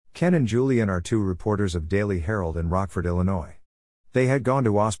Ken and Julian are two reporters of Daily Herald in Rockford, Illinois. They had gone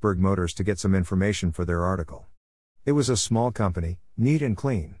to Osberg Motors to get some information for their article. It was a small company, neat and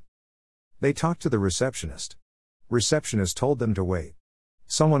clean. They talked to the receptionist. Receptionist told them to wait.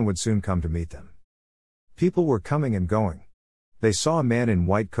 Someone would soon come to meet them. People were coming and going. They saw a man in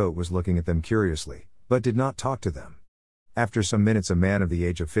white coat was looking at them curiously, but did not talk to them. After some minutes a man of the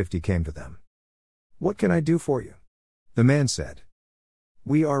age of 50 came to them. "What can I do for you?" The man said.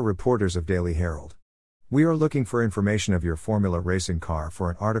 "We are reporters of Daily Herald. We are looking for information of your Formula racing car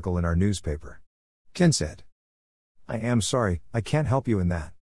for an article in our newspaper." Ken said. "I am sorry, I can't help you in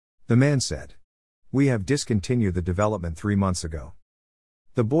that." The man said. "We have discontinued the development 3 months ago."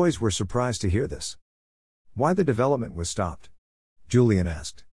 The boys were surprised to hear this. Why the development was stopped? Julian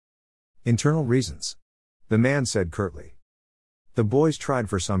asked. "Internal reasons," the man said curtly. The boys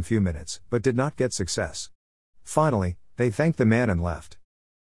tried for some few minutes, but did not get success. Finally, they thanked the man and left.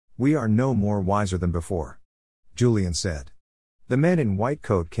 "We are no more wiser than before," Julian said. The man in white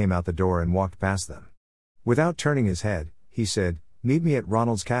coat came out the door and walked past them. Without turning his head, he said, "Meet me at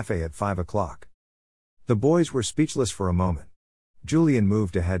Ronald's Cafe at 5 o'clock. The boys were speechless for a moment. Julian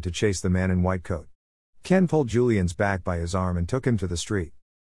moved ahead to chase the man in white coat. Ken pulled Julian's back by his arm and took him to the street.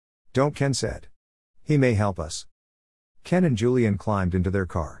 "Don't," Ken said. "He may help us." Ken and Julian climbed into their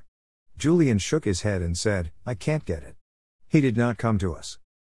car. Julian shook his head and said, "I can't get it. He did not come to us.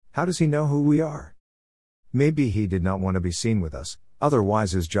 How does he know who we are? Maybe he did not want to be seen with us,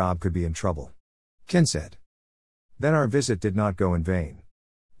 otherwise his job could be in trouble." Ken said. "Then our visit did not go in vain."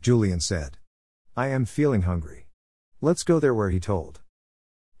 Julian said. "I am feeling hungry. Let's go there," where he told.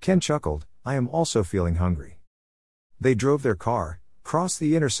 Ken chuckled, "I am also feeling hungry." They drove their car, crossed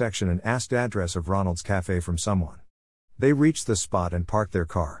the intersection and asked address of Ronald's Cafe from someone. They reached the spot and parked their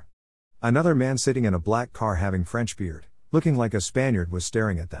car. Another man sitting in a black car having French beard, looking like a Spaniard, was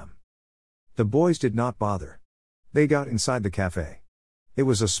staring at them. The boys did not bother. They got inside the cafe. It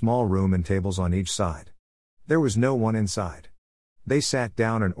was a small room and tables on each side. There was no one inside. They sat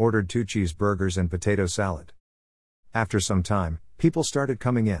down and ordered 2 cheeseburgers and potato salad. After some time, people started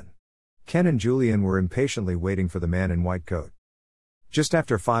coming in. Ken and Julian were impatiently waiting for the man in white coat. Just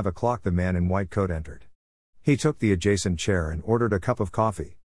after 5 o'clock the man in white coat entered. He took the adjacent chair and ordered a cup of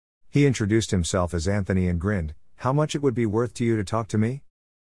coffee. He introduced himself as Anthony and grinned, "How much it would be worth to you to talk to me?"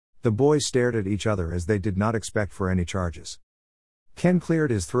 The boys stared at each other as they did not expect for any charges. Ken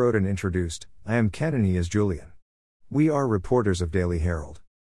cleared his throat and introduced, "I am Ken and he is Julian. We are reporters of Daily Herald."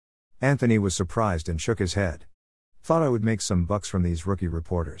 Anthony was surprised and shook his head. "Thought I would make some bucks from these rookie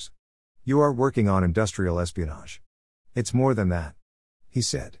reporters. You are working on industrial espionage." "It's more than that," he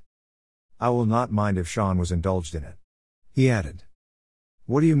said. "I will not mind if Sean was indulged in it," he added.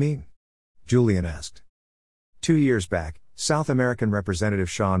 "What do you mean?" Julian asked. 2 years back, South American Representative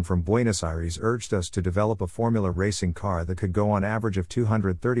Sean from Buenos Aires urged us to develop a Formula racing car that could go on average of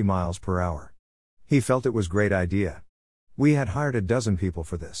 230 miles per hour. He felt it was a great idea. We had hired a dozen people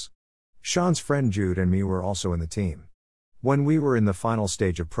for this. Sean's friend Jude and me were also in the team. When we were in the final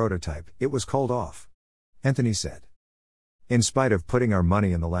stage of prototype, it was called off. Anthony said. In spite of putting our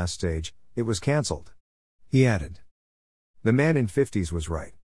money in the last stage, it was cancelled. He added. The man in 50s was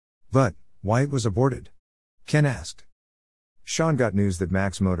right. But, why it was aborted? Ken asked. Sean got news that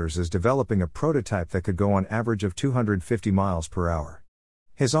Max Motors is developing a prototype that could go on average of 250 miles per hour.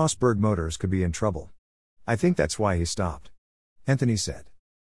 His Osberg Motors could be in trouble. I think that's why he stopped. Anthony said.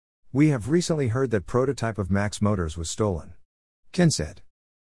 We have recently heard that prototype of Max Motors was stolen. Ken said.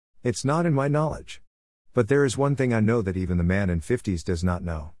 It's not in my knowledge. But there is one thing I know that even the man in 50s does not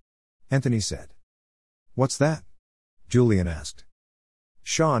know. Anthony said. What's that? Julian asked.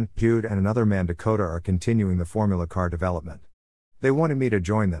 Sean, Jude and another man Dakota are continuing the Formula car development. They wanted me to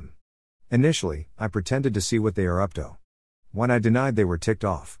join them. Initially, I pretended to see what they are up to. When I denied, they were ticked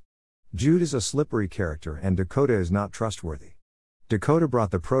off. Jude is a slippery character and Dakota is not trustworthy. Dakota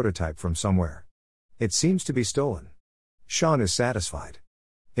brought the prototype from somewhere. It seems to be stolen. Sean is satisfied.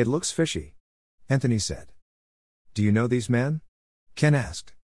 It looks fishy. Anthony said. Do you know these men? Ken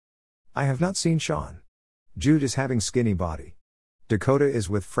asked. I have not seen Sean. Jude is having skinny body. Dakota is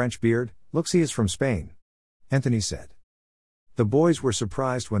with French beard, looks he is from Spain. Anthony said. The boys were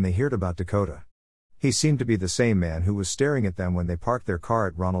surprised when they heard about Dakota. He seemed to be the same man who was staring at them when they parked their car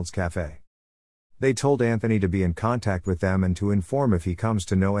at Ronald's Cafe. They told Anthony to be in contact with them and to inform if he comes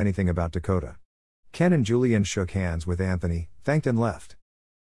to know anything about Dakota. Ken and Julian shook hands with Anthony, thanked and left.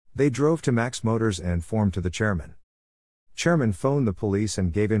 They drove to Max Motors and informed to the chairman. Chairman phoned the police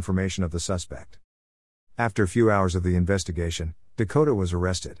and gave information of the suspect. After a few hours of the investigation, Dakota was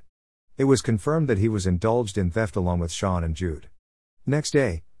arrested. It was confirmed that he was indulged in theft along with Sean and Jude. Next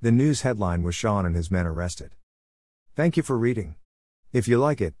day, The news headline was Sean and his men arrested. Thank you for reading. If you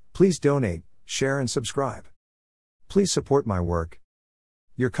like it, please donate, share and subscribe. Please support my work.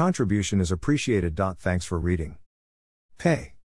 Your contribution is appreciated. Thanks for reading. Pay.